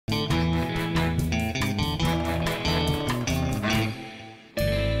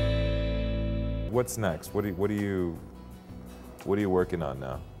What's next? What are you working on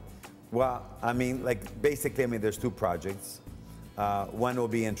now? Well, I mean, like basically, I mean, there's two projects. One will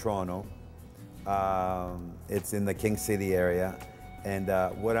be in Toronto. It's in the King City area, and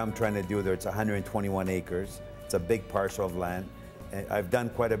what I'm trying to do there, it's 121 acres. It's a big parcel of land. And I've done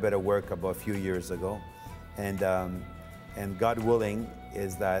quite a bit of work about a few years ago, and God willing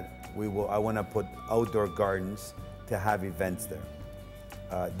is that I want to put outdoor gardens to have events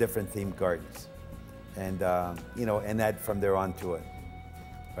there, different themed gardens, and you know, and add from there on to it,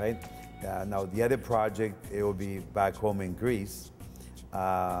 right? Now the other project, it will be back home in Greece,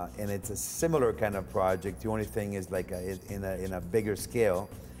 and it's a similar kind of project. The only thing is like in a bigger scale.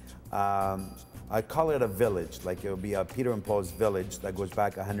 I call it a village, like it'll be a Peter and Paul's village that goes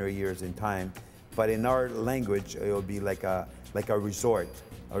back 100 years in time. But in our language, it'll be like a resort,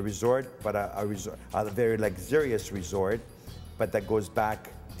 but a very luxurious resort, but that goes back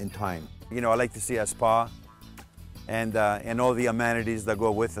in time. You know, I like to see a spa, and all the amenities that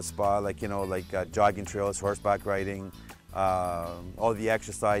go with the spa, like, you know, like jogging trails, horseback riding, all the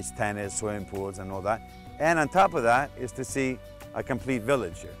exercise, tennis, swimming pools, and all that. And on top of that is to see a complete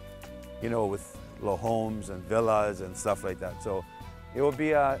village here, you know, with little homes and villas and stuff like that. So it will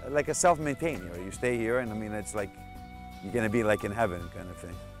be like a self-maintained, you know, you stay here, and I mean, it's like, you're gonna be like in heaven kind of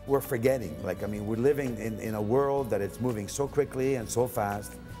thing. We're forgetting, like, I mean, we're living in a world that it's moving so quickly and so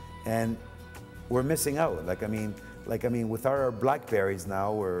fast, and we're missing out. Like, I mean, with our Blackberries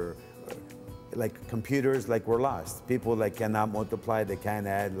now, we're, like computers, like we're lost. People like cannot multiply, they can't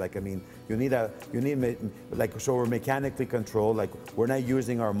add. Like, I mean, you need like, so we're mechanically controlled. Like, we're not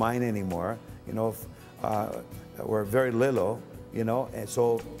using our mind anymore. You know, we're very little. You know, and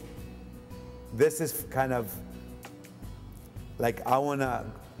so this is kind of like I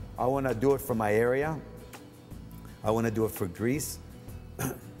wanna do it for my area. I wanna do it for Greece.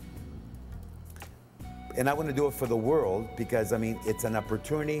 And I want to do it for the world because, I mean, it's an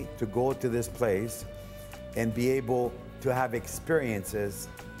opportunity to go to this place and be able to have experiences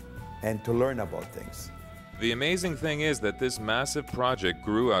and to learn about things. The amazing thing is that this massive project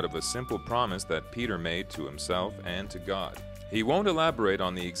grew out of a simple promise that Peter made to himself and to God. He won't elaborate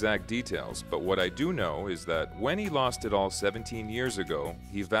on the exact details, but what I do know is that when he lost it all 17 years ago,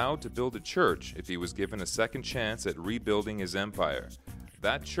 he vowed to build a church if he was given a second chance at rebuilding his empire.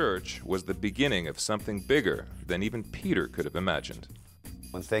 That church was the beginning of something bigger than even Peter could have imagined.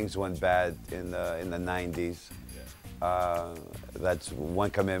 When things went bad in the 90s, that's one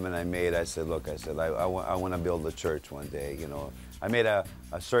commitment I made. I said, look, I want to build a church one day, you know. I made a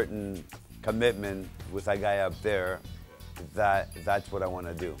certain commitment with that guy up there that's what I want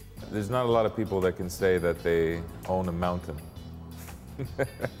to do. There's not a lot of people that can say that they own a mountain.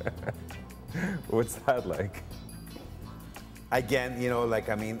 What's that like? Again, you know, like,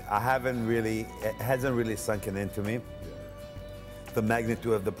 I mean, it hasn't really sunken into me, the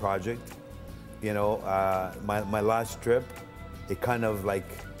magnitude of the project. You know, my last trip, it kind of like,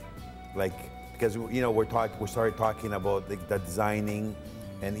 because, you know, we started talking about the designing,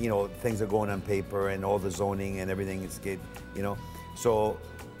 and, you know, things are going on paper and all the zoning and everything is good, you know. So,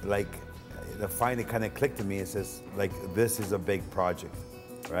 like, finally kind of clicked to me. It says, like, this is a big project,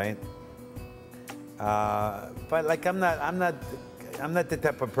 right? But like, I'm not the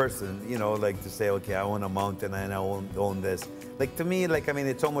type of person, you know, like to say, okay, I own a mountain and I own this. Like, to me, like, I mean,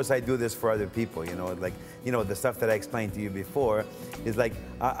 it's almost I do this for other people, you know, like, you know, the stuff that I explained to you before is like,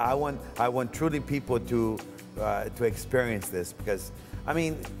 I want truly people to experience this, because, I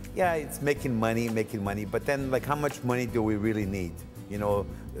mean, yeah, it's making money, but then, like, how much money do we really need, you know,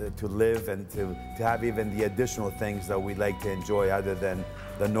 to live and to have even the additional things that we like to enjoy other than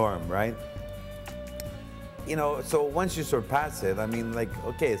the norm, right? You know, so once you surpass it, I mean, like,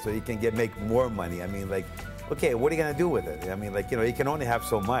 okay, so you can make more money. I mean, like, okay, what are you gonna do with it? I mean, like, you know, you can only have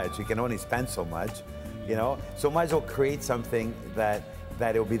so much, you can only spend so much, you know, so might as well create something that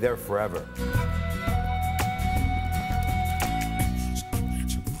it'll be there forever.